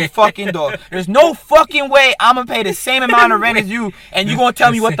could have a fucking dog. There's no fucking way I'm going to pay the same amount of rent as you, and you're going to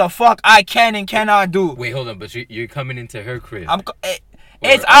tell me what the fuck I can and cannot do. Wait, hold on, but you're coming into her crib.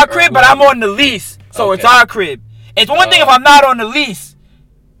 It's our crib, but I'm on the lease, so it's our crib. It's one thing if I'm not on the lease.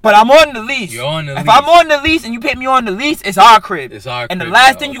 But I'm on the lease. You're on the lease. If I'm on the lease and you put me on the lease, it's our crib. And the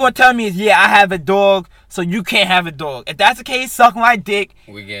last thing you're going to tell me is, yeah, I have a dog, so you can't have a dog. If that's the case, suck my dick,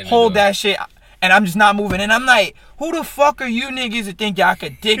 hold that shit, and I'm just not moving. And I'm like, who the fuck are you niggas that think y'all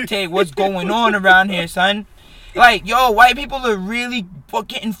could dictate what's going on around here, son? Like, yo, white people are really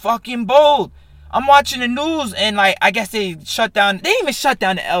getting fucking bold. I'm watching the news, and like, I guess they shut down. They didn't even shut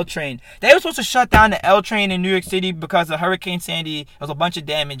down the L train. They were supposed to shut down the L train in New York City because of Hurricane Sandy. There was a bunch of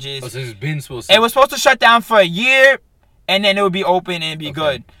damages. Oh, so it's been supposed to. It was supposed to shut down for a year, and then it would be open and be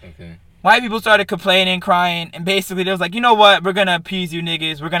good. Okay. White people started complaining, crying, and basically they was like, you know what? We're gonna appease you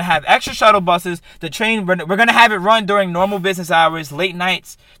niggas. We're gonna have extra shuttle buses. The train, we're gonna have it run during normal business hours, late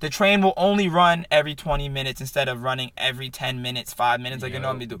nights. The train will only run every 20 minutes instead of running every 10 minutes, 5 minutes like it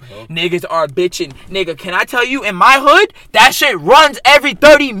normally do. Niggas are bitching. Nigga, can I tell you, in my hood, that shit runs every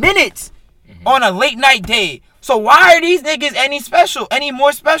 30 minutes on a late night day. So why are these niggas any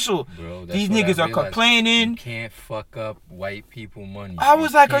more special? Bro, these niggas are complaining. You can't fuck up white people money. I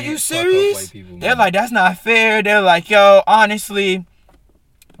was like, are you serious? They're like, that's not fair. They're like, yo, honestly,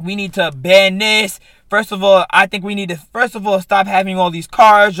 we need to ban this. First of all, I think we need to stop having all these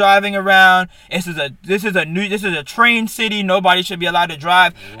cars driving around. This is a train city. Nobody should be allowed to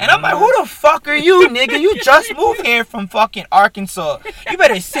drive. And I'm like, who the fuck are you, nigga? You just moved here from fucking Arkansas. You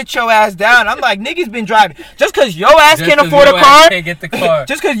better sit your ass down. I'm like, niggas been driving. Just cause your ass can't afford a car. Can't get the car.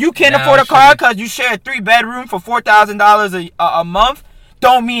 Just cause you can't afford a car cause you share a 3-bedroom for $4,000 a month.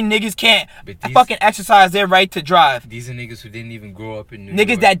 Don't mean niggas can't fucking exercise their right to drive. These are niggas who didn't even grow up in New York.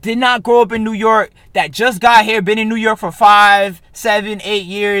 Niggas that did not grow up in New York, that just got here, been in New York for 5, 7, 8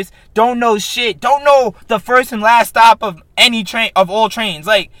 years, don't know shit, don't know the first and last stop of any train, of all trains.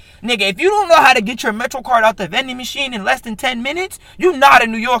 Like, nigga, if you don't know how to get your Metro card out the vending machine in less than 10 minutes, you not a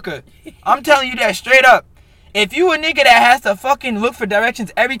New Yorker. I'm telling you that straight up. If you a nigga that has to fucking look for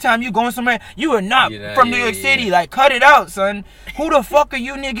directions every time you going somewhere, you are not from New York City. Like, cut it out, son. Who the fuck are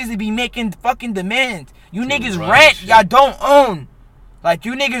you niggas to be making fucking demands? You niggas rent, y'all don't own. Like,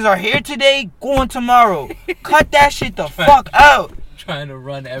 you niggas are here today, going tomorrow. Cut that shit the fuck out. Trying to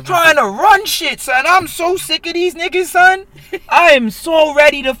run everything. Trying to run shit, son. I'm so sick of these niggas, son. I am so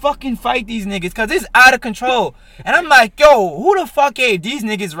ready to fucking fight these niggas because it's out of control. And I'm like, yo, who the fuck gave these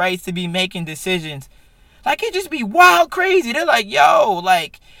niggas rights to be making decisions? Like, it just be wild crazy. They're like, yo,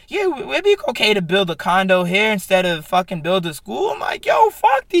 like, yeah, it'd be okay to build a condo here instead of fucking build a school. I'm like, yo,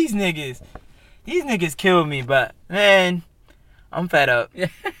 fuck these niggas. These niggas kill me, but, man, I'm fed up.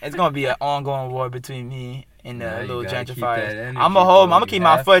 It's going to be an ongoing war between me and the little gentrifiers. I'm going to keep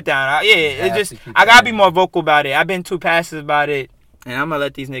my foot down. I got to be more vocal about it. I've been too passive about it, and I'm going to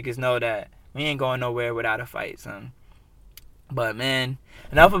let these niggas know that we ain't going nowhere without a fight, son. But, man,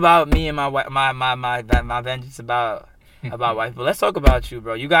 enough about me and my vengeance about white people. Let's talk about you,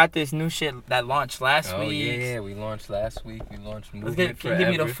 bro. You got this new shit that launched last week. Yeah, we launched last week. We launched Movement Forever. Give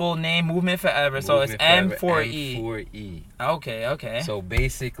me the full name, Movement Forever. So it's M4E. M4E. Okay. So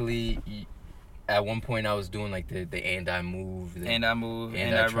basically, at one point I was doing like the and I move, and I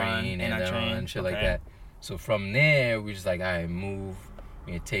run, shit like that. So from there, we just like, all right, move.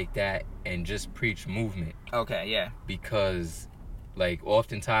 we're gonna take that and just preach movement. Okay, yeah. Because, like,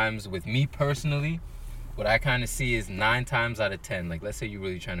 oftentimes with me personally, what I kind of see is 9 times out of 10, like, let's say you're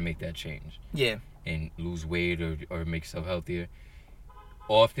really trying to make that change. Yeah. And lose weight or make yourself healthier.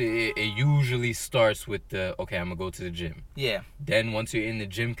 Often it usually starts with okay, I'm gonna go to the gym. Yeah. Then once you're in the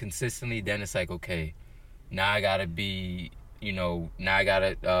gym consistently, then it's like, okay, now I gotta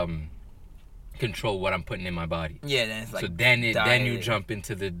control what I'm putting in my body. Yeah, then it's like, so then you jump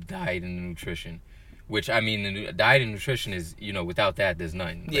into the diet and the nutrition, which, I mean, the diet and nutrition is, without that there's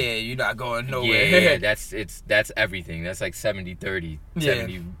nothing. Like, yeah, you're not going nowhere. Yeah, that's everything. That's like 70-30. Yeah.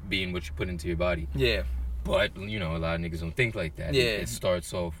 70 being what you put into your body. Yeah. But, a lot of niggas don't think like that. Yeah. It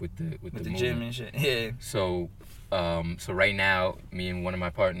starts off with the gym and shit. Yeah. So right now, me and one of my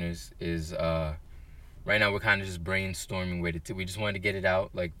partners is, right now we're kind of just brainstorming we just wanted to get it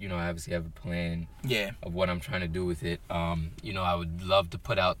out. Like, I obviously have a plan of what I'm trying to do with it. I would love to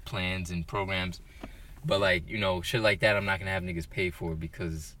put out plans and programs, but, like, shit like that, I'm not going to have niggas pay for,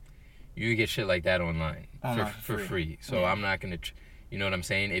 because you get shit like that online for free. So I'm not going to, you know what I'm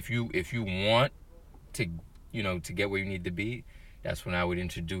saying? If you want to get where you need to be, that's when I would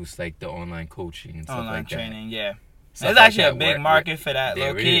introduce, like, the online coaching and stuff like that. Online training, yeah. There's actually a big market for that,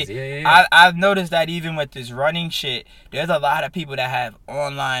 low key. Yeah. I've noticed that even with this running shit, there's a lot of people that have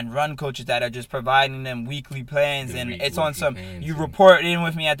online run coaches that are just providing them weekly plans, and it's on some, you report in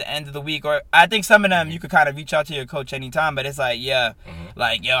with me at the end of the week, or I think some of them you could kind of reach out to your coach anytime, but it's like,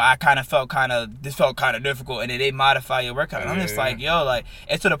 I kind of felt this felt kind of difficult, and then they modify your workout. And I'm just like, like,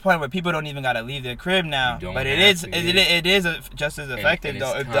 it's to the point where people don't even got to leave their crib now, but it is just as effective,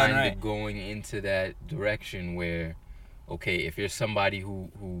 though, if done right. Going into that direction where, okay, if you're somebody who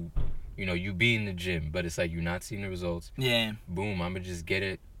you be in the gym, but it's like you're not seeing the results. Yeah. Boom, I'm gonna just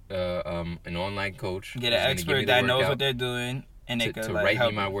get an online coach. Get an expert that knows what they're doing, and they can write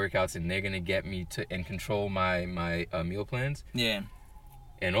me my workouts, and they're gonna get me and control my meal plans. Yeah.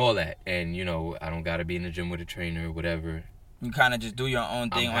 And all that, and I don't gotta be in the gym with a trainer or whatever. You kind of just do your own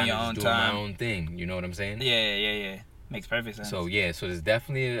thing on your own time. My own thing. You know what I'm saying? Yeah. Makes perfect sense. So so there's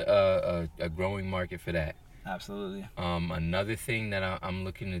definitely a growing market for that. Absolutely. Another thing that I'm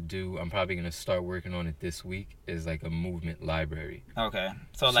looking to do, I'm probably going to start working on it this week, is like a movement library. Okay.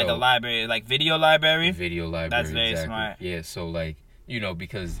 So like a library, like video library? Video library, that's very exactly. smart. Yeah, so like,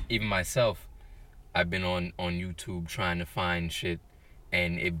 because even myself, I've been on YouTube trying to find shit,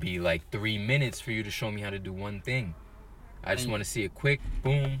 and it'd be like 3 minutes for you to show me how to do one thing. I just want to see a quick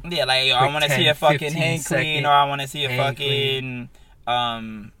boom. Yeah, like, I want to see a fucking hand clean, or I want to see a fucking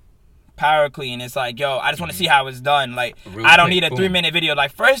power clean. It's like, I just want to see how it's done. Like, I don't need a 3-minute video.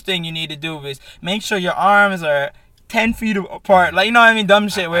 Like, first thing you need to do is make sure your arms are 10 feet apart. Like, you know what I mean? Dumb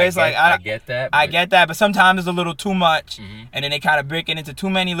shit where I get that. I get that, but sometimes it's a little too much, and then they kind of break it into too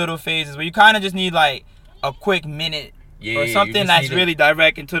many little phases where you kind of just need like a quick minute. Or something that's really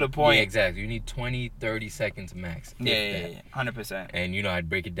direct and to the point. Yeah, exactly. You need 20-30 seconds max. Yeah, 100%. And, I'd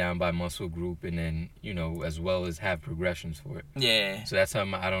break it down by muscle group, and then, as well as have progressions for it. Yeah. So that's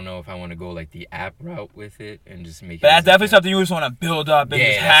something, I don't know if I want to go like the app route with it and just make it. But that's definitely something you just want to build up and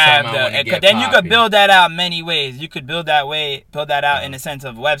just have. Then you could build that out many ways. You could build that out in the sense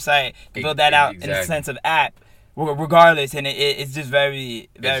of website, build that out in the sense of app. Regardless, and it's just very,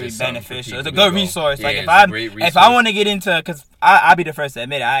 very beneficial. It's a good resource. Yeah, like if I want to get into, because I'll be the first to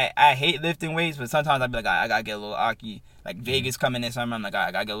admit it, I hate lifting weights, but sometimes I'll be like, I gotta get a little aki. Like Vegas coming in summer, I'm like,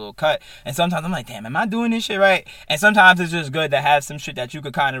 I gotta get a little cut. And sometimes I'm like, damn, am I doing this shit right? And sometimes it's just good to have some shit that you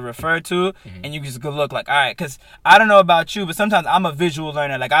could kind of refer to, and you just could look like, all right, because I don't know about you, but sometimes I'm a visual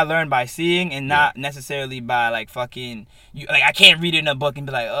learner. Like, I learn by seeing and not necessarily by like fucking, like, I can't read it in a book and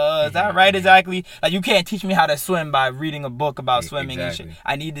be like, is that right exactly? Like, you can't teach me how to swim by reading a book about swimming and shit.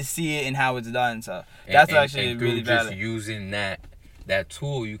 I need to see it and how it's done. So that's actually really valid. Just using that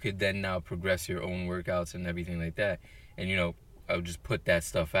tool, you could then now progress your own workouts and everything like that. And, I would just put that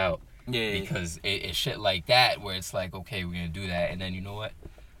stuff out. Yeah. Because it's shit like that where it's like, okay, we're going to do that. And then, you know what?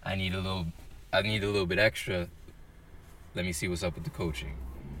 I need a little bit extra. Let me see what's up with the coaching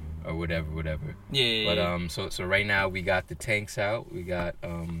or whatever. Yeah. But, so right now we got the tanks out. We got,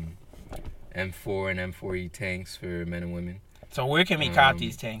 M4 and M4E tanks for men and women. So where can we cop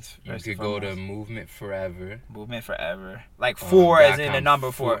these tanks? You could go to Movement Forever. Movement Forever. Like 4 as in the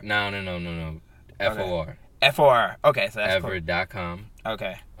number 4. No. FOR. FOR. Okay, so that's Ever.com. Cool.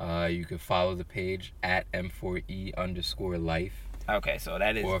 Okay. You can follow the page at M4E_life. Okay, so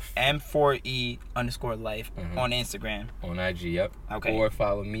that is M4E_life on Instagram. On IG, yep. Okay. Or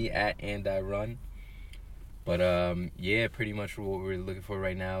follow me at @AndIRun. But pretty much what we're looking for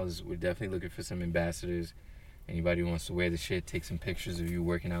right now is we're definitely looking for some ambassadors. Anybody who wants to wear the shit, take some pictures of you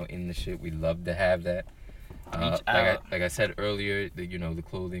working out in the shit. We love to have that. Like I said earlier, the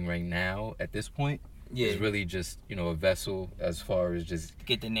clothing right now at this point is really just a vessel as far as just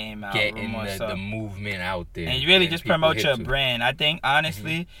get the name out, getting the movement out there, and you really just promote your brand. I think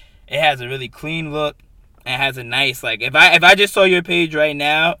honestly, it has a really clean look. It has a nice, like, if I just saw your page right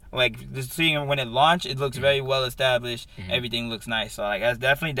now, like, just seeing when it launched, it looks very well established. Everything looks nice. So, like, that's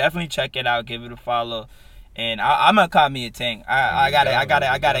definitely check it out. Give it a follow. And I'm gonna call me a tank. I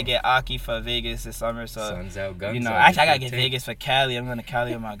gotta get Aki for Vegas this summer. So, sun's out, guns actually, I gotta get Vegas for Cali. I'm gonna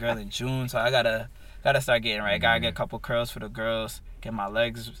Cali with my girl in June. So I gotta start getting right. Gotta get a couple curls for the girls. Get my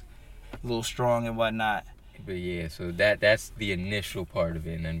legs a little strong and whatnot. But yeah, so that's the initial part of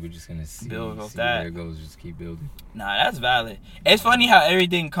it, and then we're just gonna see where it goes. Just keep building. Nah, that's valid. It's funny how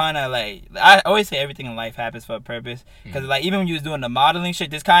everything kind of like, I always say everything in life happens for a purpose. Because like even when you was doing the modeling shit,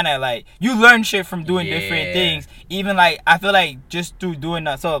 this kind of like you learn shit from doing different things. Even like I feel like just through doing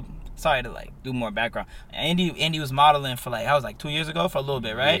that. So sorry to like do more background. Andy was modeling for like, I was like 2 years ago for a little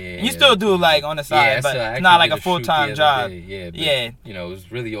bit, right? And you still do like on the side, but it's not like a full-time job. Yeah. You know, it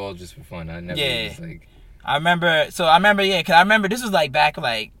was really all just for fun. I never was like. I remember, because I remember this was like back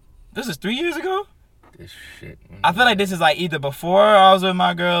like, this is 3 years ago? This shit. I feel like this is like either before I was with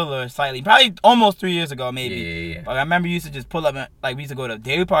my girl or probably almost 3 years ago maybe. Yeah. But I remember you used to just pull up and like we used to go to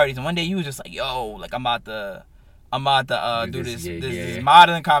day parties and one day you was just like, yo, like I'm about to do this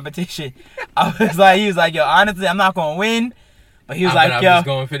modeling competition. He was like, yo, honestly, I'm not gonna win. But he was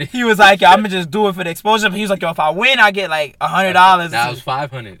he was like, yo, I'm gonna just do it for the exposure. But he was like, yo, if I win, I get like $100. That was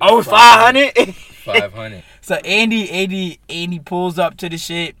 $500. Oh, it was $500? 500. So Andy pulls up to the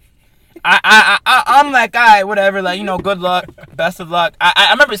shit. I'm like, all right, whatever. Like, good luck, best of luck.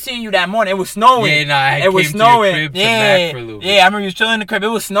 I remember seeing you that morning. It was snowing. It was snowing. To your crib to Mac for a little bit. I remember you was chilling in the crib. It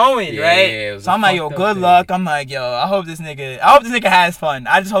was snowing, right? Yeah. So I'm like, yo, good luck. I'm like, yo, I hope this nigga has fun.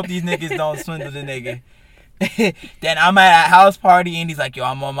 I just hope these niggas don't swindle the nigga. Then I'm at a house party and he's like, yo,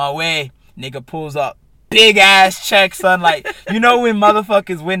 I'm on my way. Nigga pulls up. Big ass check, son. Like, when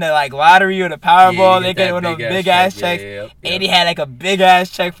motherfuckers win the like lottery or the Powerball, they get one of those big ass checks. And he had like a big ass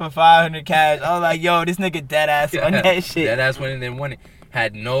check for $500 cash. I was like, yo, this nigga dead ass on that shit. Dead ass went in and won it.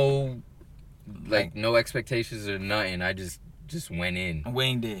 Had no expectations or nothing. I just went in.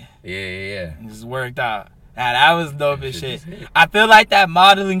 Winged it. Yeah. It just worked out. Nah, that was dope as shit. I feel like that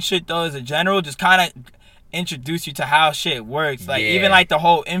modeling shit though, as a general, just kind of introduce you to how shit works. Like even like the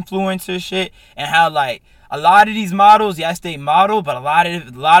whole influencer shit and how like a lot of these models, yes, they model, but a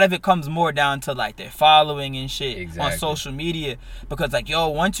lot of it comes more down to like their following and shit on social media. Because like, yo,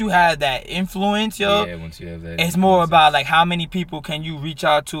 once you have that influence, once you have that, it's more about like how many people can you reach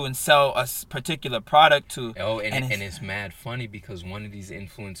out to and sell a particular product to. And it's mad funny because one of these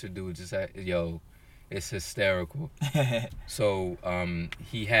influencer dudes is it's hysterical. So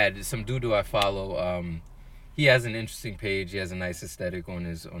he had some dude who I follow. He has an interesting page. He has a nice aesthetic on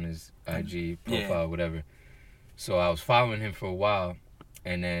his IG profile, whatever. So I was following him for a while,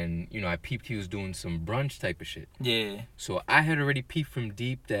 and then I peeped he was doing some brunch type of shit. Yeah. So I had already peeped from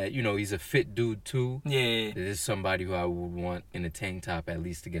deep that he's a fit dude too. Yeah. This is somebody who I would want in a tank top at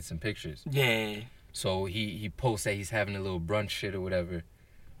least to get some pictures. Yeah. So he posts that he's having a little brunch shit or whatever.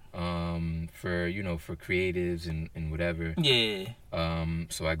 For creatives and whatever. Yeah.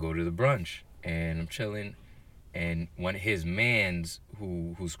 So I go to the brunch and I'm chilling. And one of his mans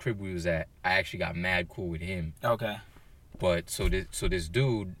whose crib we was at, I actually got mad cool with him. Okay. But so this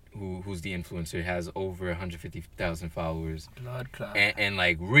dude who's the influencer has over 150,000 followers. Blood clot. And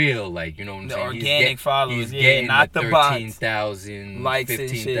like real, like what I'm saying. Organic followers, he's getting not the 13,000 likes,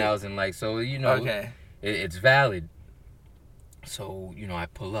 15,000 likes. So okay. It's valid. So I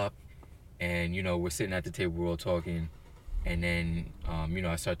pull up, and we're sitting at the table, we're all talking. And then,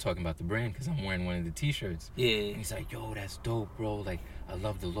 I start talking about the brand because I'm wearing one of the T-shirts. Yeah. And he's like, yo, that's dope, bro. Like, I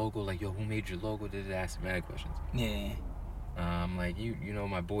love the logo. Like, yo, who made your logo? Did it ask mad questions? Yeah. I'm like,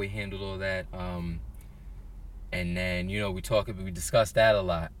 my boy handled all that. And then, we discussed that a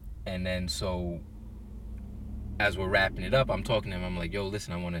lot. And then, so, as we're wrapping it up, I'm talking to him. I'm like, yo,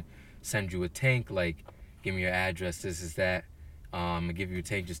 listen, I want to send you a tank. Like, give me your address. This is that. I'm going to give you a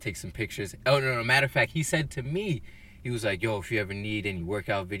tank. Just take some pictures. Oh, no. Matter of fact, he said to me, he was like, yo, if you ever need any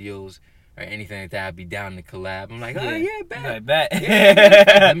workout videos or anything like that, I'd be down to collab. I'm like, oh, yeah, bet. I bet.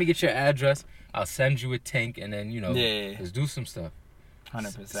 Yeah. Let me get your address. I'll send you a tank, and then, let's do some stuff.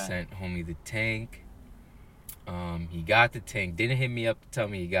 100%. Sent homie the tank. He got the tank. Didn't hit me up to tell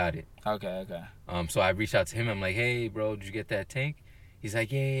me he got it. Okay. So I reached out to him. I'm like, hey, bro, did you get that tank? He's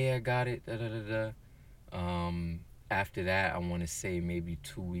like, yeah, I got it. After that, I want to say maybe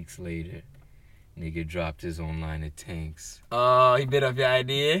 2 weeks later, Nigga dropped his own line of tanks. Oh, he bit off your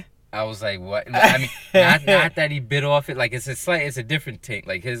idea? I was like, what? I mean, not that he bit off it. Like, it's a different tank.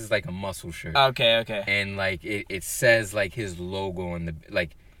 Like, his is like a muscle shirt. Okay. And, like, it says, like, his logo on the,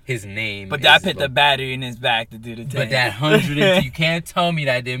 like, his name. But I put the battery in his back to do the tank. But that 100, you can't tell me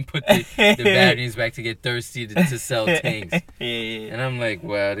that I didn't put the battery in his back to get thirsty to sell tanks. Yeah. And I'm like,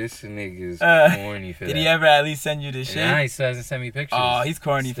 wow, this nigga is corny for that. Did he ever at least send you the shit? Nah, he still hasn't sent me pictures. Oh, he's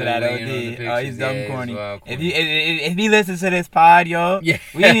corny for that, OD. Oh, he's dumb corny. Corny. If he listens to this pod, yo, we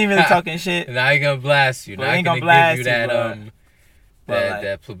ain't even talking shit. Now he gonna blast you. But now he ain't gonna blast give you that,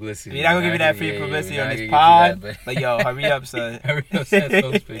 that publicity. We're not gonna give you that free publicity on this pod. But yo, hurry up, son. Hurry up, send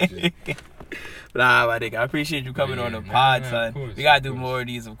those pictures. Nah, my nigga, I appreciate you coming on the pod, son. Course, we gotta do more of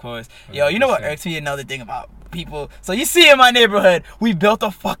these, of course. Yo, you know what irks me? Another thing about people. So you see in my neighborhood, we built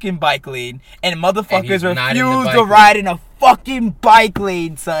a fucking bike lane, and motherfuckers refuse to ride in a fucking bike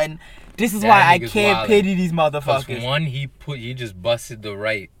lane, son. This is why I can't pity these motherfuckers. One, he just busted the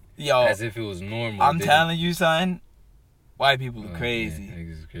right, yo, as if it was normal. I'm telling you, son. White people are crazy. Yeah,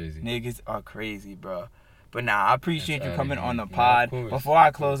 niggas is crazy. Niggas are crazy, bro. But nah, I appreciate you coming on the pod. Before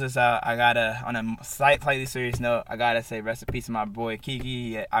I close this out, I gotta, on a slightly serious note, I gotta say rest in peace to my boy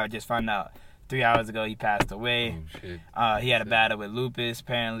Kiki. I just found out 3 hours ago he passed away. Oh, shit. He had a battle with lupus,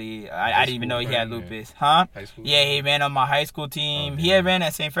 apparently. I didn't even know he had lupus. Huh? Yeah, he ran on my high school team. He had ran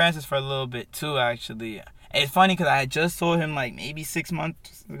at St. Francis for a little bit too, actually. It's funny because I had just saw him like maybe 6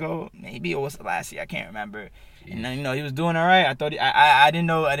 months ago. Maybe it was last year. I can't remember. Jeez. And you know, he was doing all right. I thought I didn't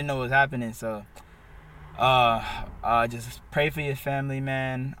know what was happening. So just pray for your family,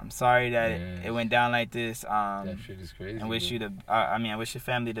 man. I'm sorry that it went down like this. That shit is crazy. And wish you I wish your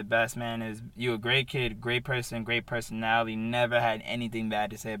family the best, man. You a great kid, great person, great personality. Never had anything bad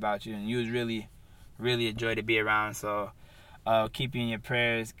to say about you, and you was really, really a joy to be around. So keep you in your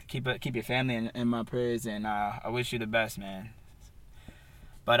prayers. Keep your family in my prayers, and I wish you the best, man.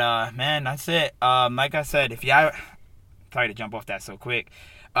 But man, that's it. Like I said, sorry to jump off that so quick.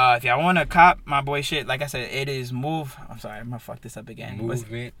 If y'all want to cop my boy shit, like I said, it is I'm sorry, I'm gonna fuck this up again.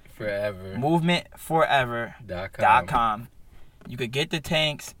 Movementforever.com. You could get the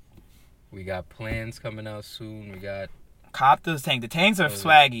tanks. We got plans coming out soon. We got cop those tanks. The tanks are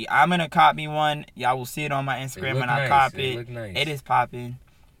swaggy. I'm gonna cop me one. Y'all will see it on my Instagram when I cop it. It is popping.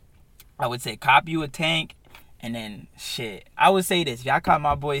 I would say cop you a tank, and then shit. I would say this: if y'all cop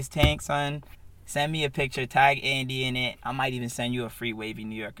my boy's tank, son, send me a picture, tag Andy in it. I might even send you a free Wavy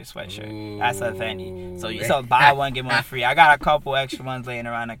New Yorker sweatshirt. Ooh. That's a Fendi. So buy one, get one free. I got a couple extra ones laying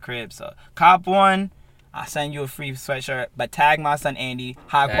around the crib. So cop one, I'll send you a free sweatshirt. But tag my son Andy,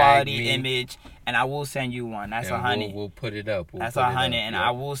 high quality image, and I will send you one. That's $100. We'll put it up. That's $100, and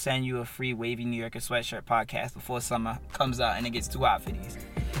I will send you a free Wavy New Yorker sweatshirt podcast before summer comes out and it gets too hot for these.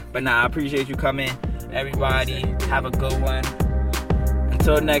 But nah, I appreciate you coming. Everybody, have a good one.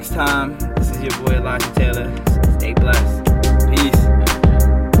 Until next time, this is your boy Elijah Taylor. Stay blessed.